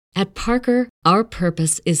At Parker, our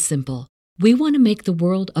purpose is simple. We want to make the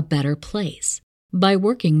world a better place by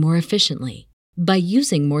working more efficiently, by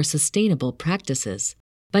using more sustainable practices,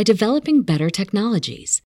 by developing better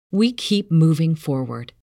technologies. We keep moving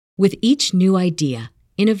forward. With each new idea,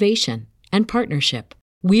 innovation, and partnership,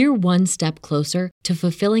 we're one step closer to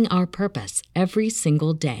fulfilling our purpose every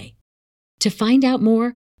single day. To find out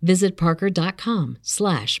more, visit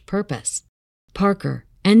parker.com/purpose. Parker,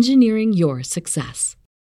 engineering your success.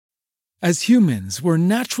 As humans, we're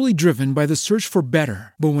naturally driven by the search for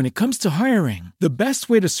better. But when it comes to hiring, the best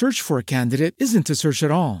way to search for a candidate isn't to search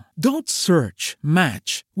at all. Don't search,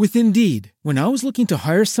 match with Indeed. When I was looking to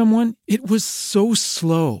hire someone, it was so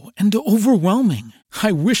slow and overwhelming.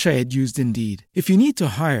 I wish I had used Indeed. If you need to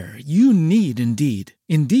hire, you need Indeed.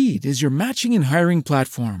 Indeed is your matching and hiring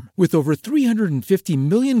platform with over 350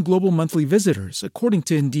 million global monthly visitors, according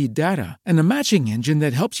to Indeed data, and a matching engine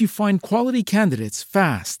that helps you find quality candidates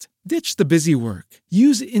fast. Ditch the busy work.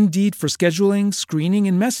 Use Indeed for scheduling, screening,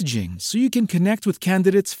 and messaging so you can connect with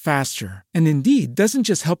candidates faster. And Indeed doesn't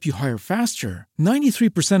just help you hire faster.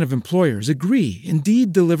 93% of employers agree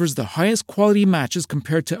Indeed delivers the highest quality matches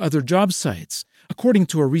compared to other job sites, according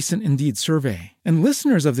to a recent Indeed survey. And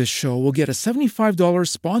listeners of this show will get a $75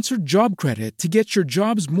 sponsored job credit to get your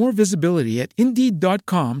jobs more visibility at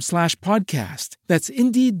Indeed.com/podcast. That's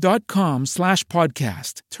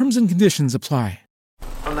Indeed.com/podcast. Terms and conditions apply.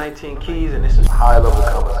 I'm 19 Keys, and this is high-level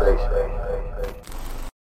conversation.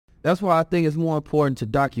 That's why I think it's more important to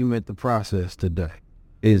document the process today.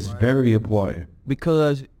 It's very important.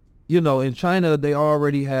 Because, in China, they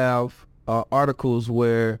already have articles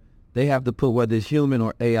where they have to put whether it's human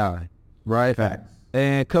or AI, right? Facts.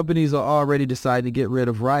 And companies are already deciding to get rid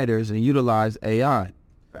of writers and utilize AI.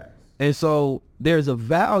 Facts. And so there's a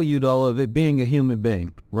value, though, of it being a human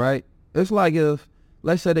being, right? It's like if,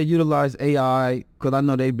 let's say they utilize AI, because I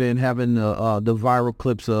know they've been having the viral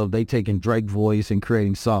clips of they taking Drake voice and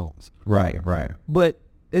creating songs. Right. But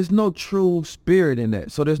there's no true spirit in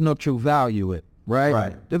that, so there's no true value in it, right?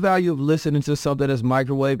 Right. The value of listening to something that's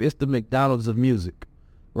microwave, it's the McDonald's of music,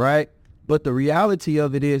 right? But the reality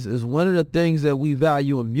of it is one of the things that we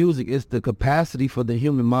value in music is the capacity for the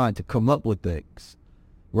human mind to come up with things,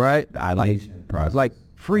 right? Like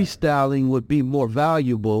freestyling would be more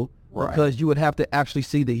valuable. Right. Because you would have to actually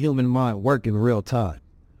see the human mind work in real time.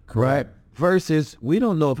 Correct. Right? Versus, we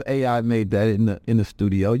don't know if AI made that in the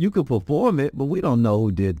studio. You could perform it, but we don't know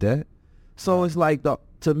who did that. So it's like,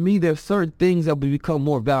 to me, there's certain things that will become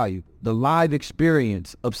more valuable. The live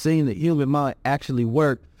experience of seeing the human mind actually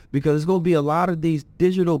work, because there's going to be a lot of these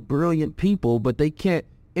digital brilliant people, but they can't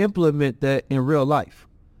implement that in real life.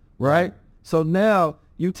 Right? So now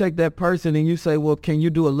you take that person and you say, well, can you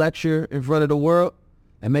do a lecture in front of the world?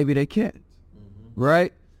 And maybe they can't,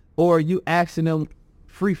 right? Or you asking them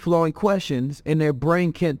free-flowing questions and their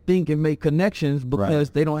brain can't think and make connections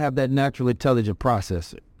because they don't have that natural intelligent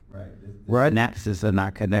processor. Right. Synapses are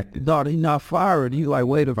not connected. No, they're not fired. You like,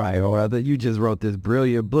 wait a minute, or rather, you just wrote this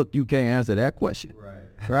brilliant book. You can't answer that question.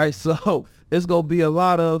 Right? So it's going to be a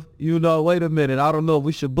lot of, wait a minute, I don't know if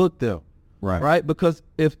we should book them. Right? Because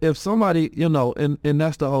if somebody, and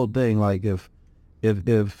that's the whole thing, like if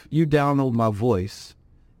you download my voice,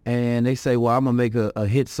 and they say, well, I'm going to make a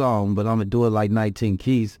hit song, but I'm going to do it like 19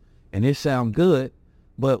 Keys, and it sound good,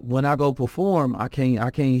 but when I go perform, I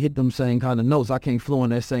can't hit them same kind of notes. I can't flow in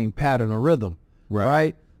that same pattern or rhythm,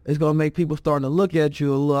 right? It's going to make people starting to look at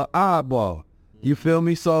you a little eyeball. You feel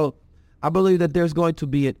me? So I believe that there's going to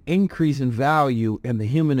be an increase in value in the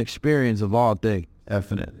human experience of all things.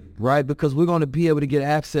 Definitely. Right? Because we're going to be able to get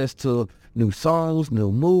access to new songs,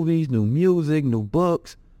 new movies, new music, new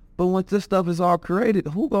books. But once this stuff is all created,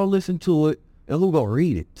 who gonna listen to it and who gonna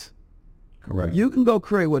read it? Correct. You can go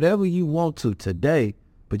create whatever you want to today,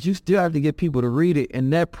 but you still have to get people to read it.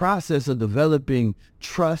 And that process of developing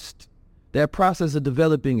trust, that process of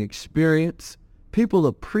developing experience, people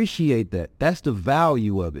appreciate that. That's the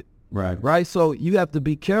value of it. Right? So you have to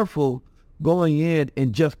be careful going in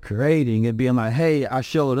and just creating and being like, hey, I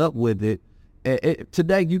showed up with it.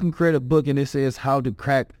 Today you can create a book and it says how to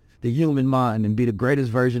crack the human mind and be the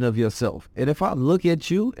greatest version of yourself. And if I look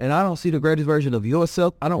at you and I don't see the greatest version of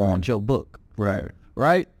yourself, I don't want your book.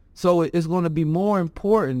 Right? So it's going to be more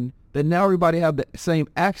important that now everybody have the same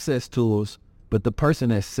access tools, but the person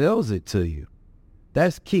that sells it to you,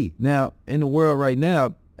 that's key. Now, in the world right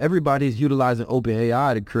now, everybody's utilizing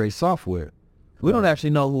OpenAI to create software. We don't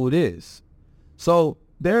actually know who it is. So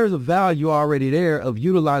there's a value already there of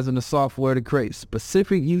utilizing the software to create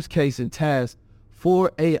specific use case and tasks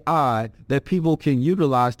for AI that people can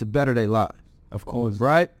utilize to better their lives. Of course.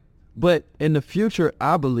 Right? But in the future,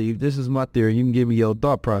 I believe, this is my theory, you can give me your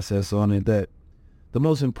thought process on it, that the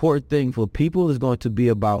most important thing for people is going to be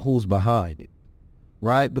about who's behind it,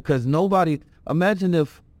 right? Because imagine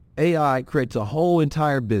if AI creates a whole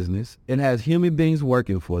entire business and has human beings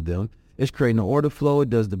working for them. It's creating the order flow, it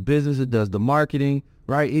does the business, it does the marketing,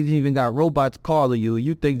 right? It even got robots calling you.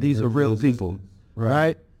 You think these are real people,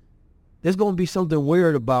 right? There's going to be something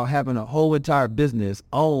weird about having a whole entire business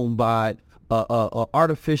owned by a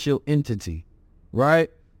artificial entity,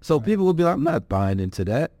 right? So people will be like, I'm not buying into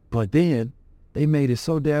that. But then they made it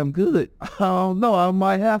so damn good. I don't know, I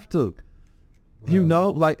might have to. Right. You know,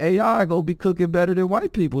 like AI gonna be cooking better than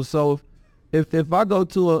white people. So if I go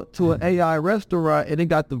to an AI restaurant and it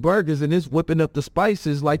got the burgers and it's whipping up the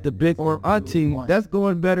spices like the big or auntie, that's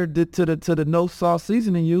going better to the no sauce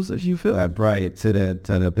seasoning users. You feel that? Right, to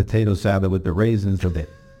the potato salad with the raisins of it.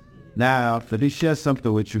 Now, let me share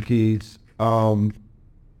something with you kids.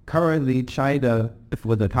 Currently, China,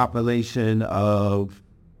 with a population of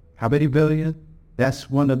how many billion? That's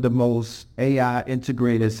one of the most AI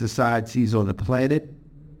integrated societies on the planet.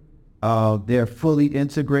 They're fully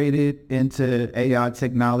integrated into AI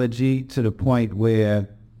technology to the point where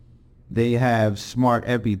they have smart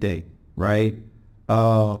everything, right?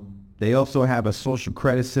 They also have a social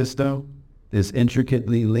credit system that's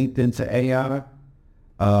intricately linked into AI.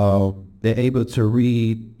 They're able to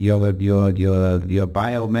read your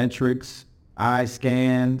biometrics, eye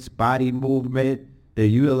scans, body movement. They're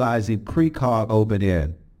utilizing Precog over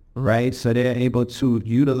there, right? So they're able to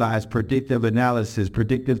utilize predictive analysis,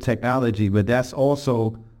 predictive technology, but that's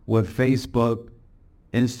also what Facebook,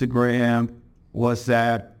 Instagram,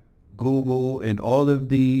 WhatsApp, Google, and all of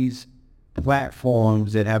these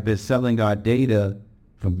platforms that have been selling our data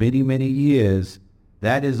for many, many years.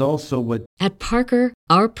 That is also what... At Parker,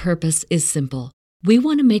 our purpose is simple. We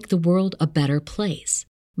want to make the world a better place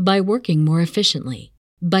by working more efficiently,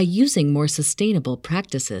 by using more sustainable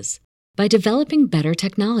practices, by developing better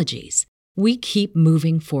technologies. We keep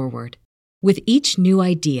moving forward. With each new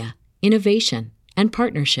idea, innovation, and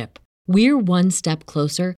partnership, we're one step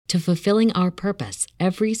closer to fulfilling our purpose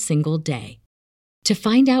every single day. To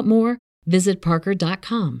find out more, visit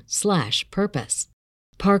parker.com/purpose.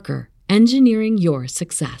 Parker, engineering your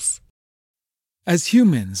success. As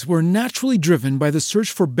humans, we're naturally driven by the search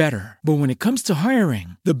for better. But when it comes to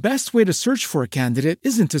hiring, the best way to search for a candidate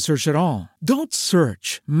isn't to search at all. Don't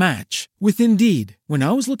search, match with Indeed. When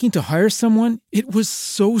I was looking to hire someone, it was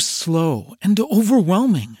so slow and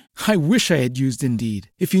overwhelming. I wish I had used Indeed.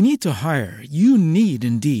 If you need to hire, you need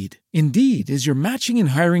Indeed. Indeed is your matching and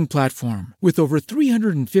hiring platform with over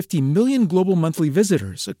 350 million global monthly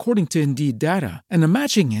visitors, according to Indeed data, and a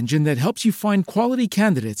matching engine that helps you find quality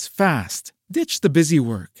candidates fast. Ditch the busy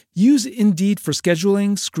work. Use Indeed for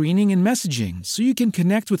scheduling, screening, and messaging so you can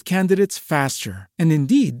connect with candidates faster. And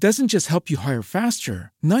Indeed doesn't just help you hire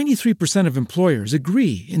faster. 93% of employers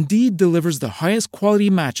agree Indeed delivers the highest quality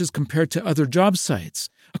matches compared to other job sites,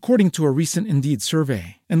 according to a recent Indeed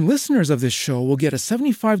survey. And listeners of this show will get a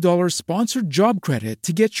 $75 sponsored job credit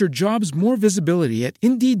to get your jobs more visibility at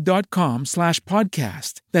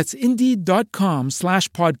Indeed.com/podcast. That's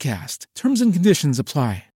Indeed.com/podcast. Terms and conditions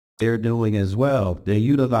apply. They're doing as well. They're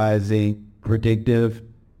utilizing predictive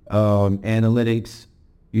analytics,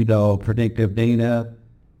 predictive data.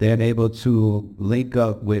 They're able to link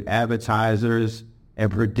up with advertisers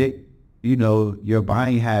and predict, your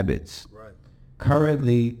buying habits. Right.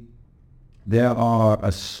 Currently, there are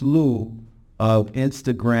a slew of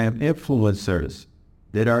Instagram influencers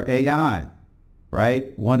that are AI,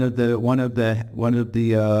 right? One of the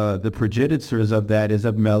progenitors of that is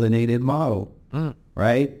a melanated model,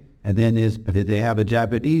 right? And then they have a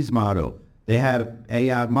Japanese model. They have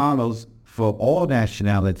AI models for all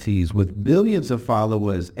nationalities with millions of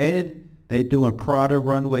followers, and they're doing Prada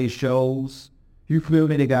runway shows. You feel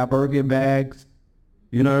me? They got Birkin bags.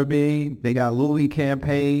 You know what I mean? They got Louis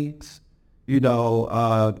campaigns.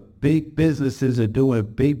 Big businesses are doing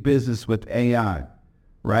big business with AI,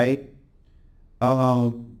 right?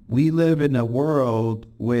 We live in a world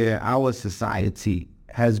where our society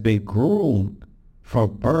has been groomed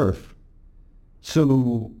from birth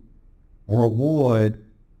to reward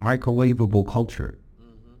microwavable culture.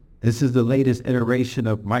 Mm-hmm. This is the latest iteration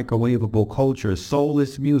of microwavable culture,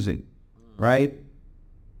 soulless music, right?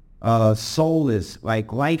 Soulless,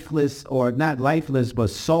 like lifeless, or not lifeless, but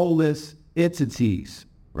soulless entities,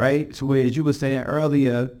 right? So as you were saying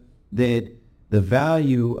earlier, that the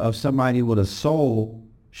value of somebody with a soul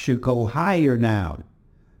should go higher now.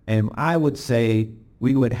 And I would say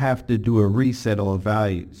we would have to do a reset on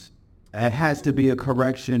values. It has to be a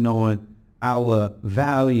correction on our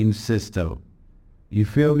value system. You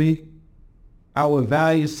feel me? Our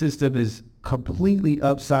value system is completely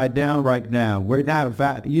upside down right now. We're not,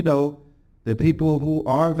 the people who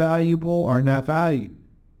are valuable are not valued.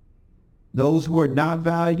 Those who are not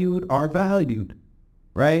valued are valued,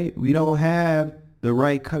 right? We don't have the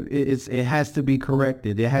right, it has to be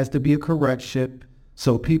corrected. There has to be a correction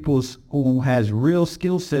so people who has real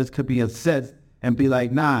skill sets could be assessed and be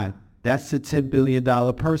like, nah, that's a $10 billion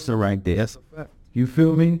person right there. You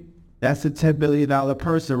feel me? That's a $10 billion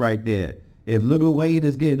person right there. If Lil Wayne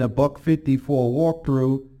is getting $150 for a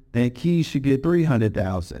walkthrough, then Keys should get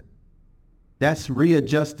 $300,000. That's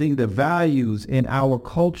readjusting the values in our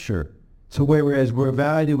culture to whereas we're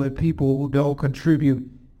valuing people who don't contribute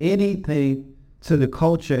anything to the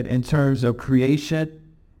culture in terms of creation,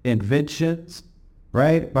 inventions,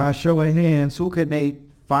 right? By show of hands, who can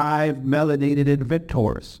name 5 melanated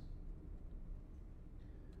inventors?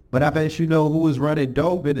 But I bet you know who was running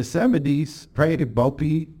dope in the 70s, right?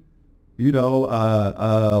 Bumpy,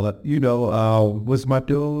 what's my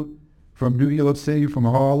dude from New York City, from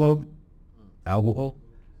Harlem? Alcohol.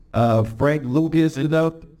 Frank Lucas,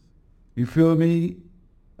 you feel me?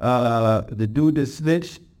 The dude that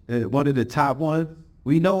snitched, one of the top ones.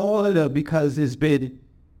 We know all of them because it's been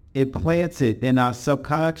implanted in our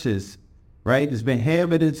subconscious, right? It's been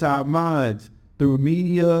hammered into our minds through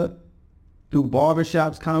media, through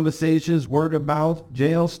barbershops, conversations, word of mouth,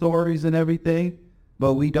 jail stories and everything.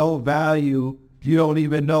 But we don't value, you don't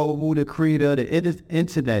even know who the creator of the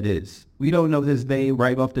internet is. We don't know his name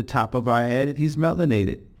right off the top of our head. He's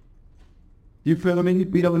melanated. You feel me?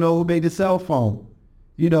 We don't know who made the cell phone.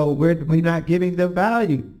 We're not giving them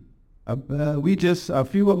value. A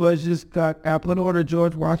few of us just got put order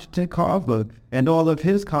George Washington Carver and all of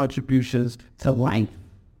his contributions to life.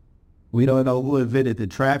 We don't know who invented the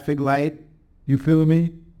traffic light. You feel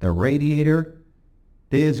me? The radiator.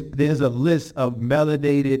 There's a list of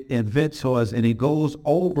melanated inventors, and it goes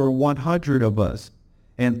over 100 of us.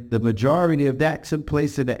 And the majority of that took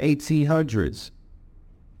place in the 1800s.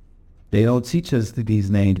 They don't teach us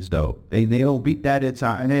these names, though. They don't beat that into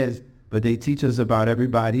our heads, but they teach us about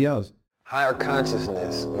everybody else. Higher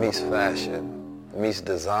consciousness meets fashion, meets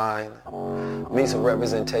design, meets a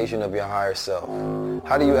representation of your higher self.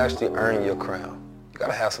 How do you actually earn your crown? You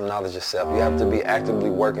gotta have some knowledge of self. You have to be actively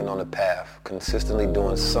working on the path, consistently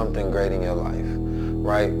doing something great in your life,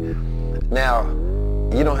 right? Now,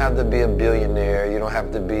 you don't have to be a billionaire. You don't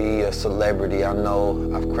have to be a celebrity. I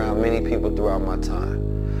know I've crowned many people throughout my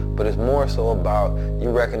time, but it's more so about you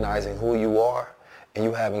recognizing who you are and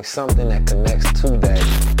you having something that connects to that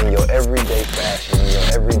in your everyday fashion, in your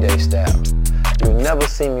everyday style. You'll never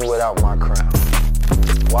see me without my crown.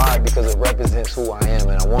 Why? Because it represents who I am,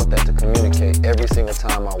 and I want that to communicate every single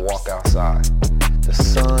time I walk outside. The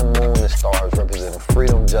sun, moon, and stars representing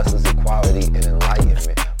freedom, justice, equality, and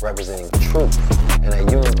enlightenment, representing truth and a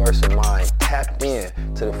universal mind tapped in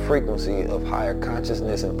to the frequency of higher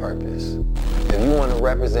consciousness and purpose. If you want to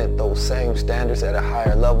represent those same standards at a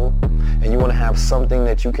higher level, and you want to have something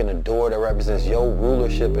that you can adore that represents your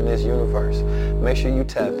rulership in this universe, make sure you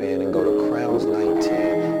tap in and go to Crowns 19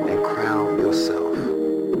 and crown yourself.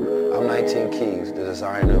 I'm 19 Keys, the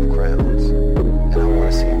designer of crowns, and I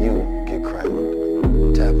want to see you get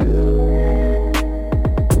crowned. Tap in.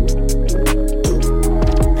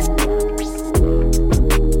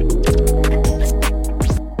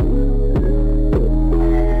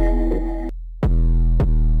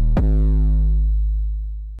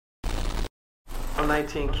 I'm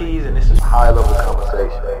 19 Keys, and this is high-level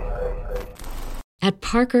conversation. At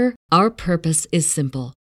Parker, our purpose is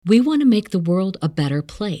simple. We want to make the world a better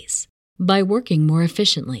place by working more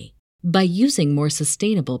efficiently, by using more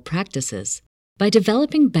sustainable practices, by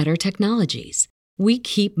developing better technologies. We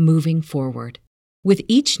keep moving forward. With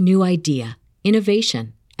each new idea,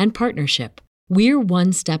 innovation, and partnership, we're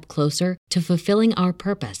one step closer to fulfilling our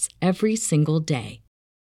purpose every single day.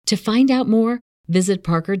 To find out more, visit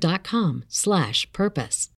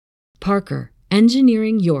parker.com/purpose. Parker,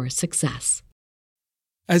 engineering your success.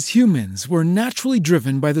 As humans, we're naturally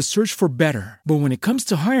driven by the search for better. But when it comes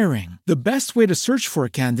to hiring, the best way to search for a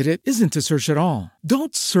candidate isn't to search at all.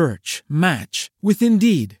 Don't search, match with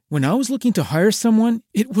Indeed. When I was looking to hire someone,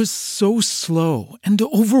 it was so slow and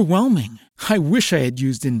overwhelming. I wish I had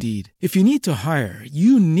used Indeed. If you need to hire,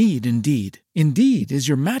 you need Indeed. Indeed is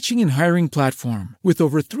your matching and hiring platform with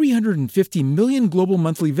over 350 million global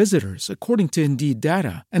monthly visitors, according to Indeed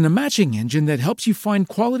data, and a matching engine that helps you find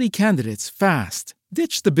quality candidates fast.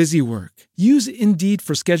 Ditch the busy work. Use Indeed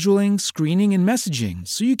for scheduling, screening, and messaging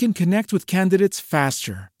so you can connect with candidates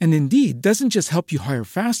faster. And Indeed doesn't just help you hire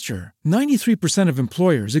faster. 93% of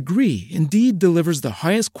employers agree Indeed delivers the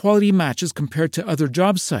highest quality matches compared to other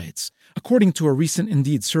job sites, according to a recent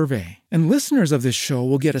Indeed survey. And listeners of this show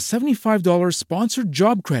will get a $75 sponsored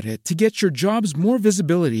job credit to get your jobs more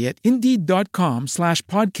visibility at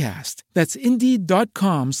Indeed.com/podcast. That's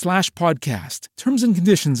Indeed.com/podcast. Terms and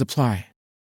conditions apply.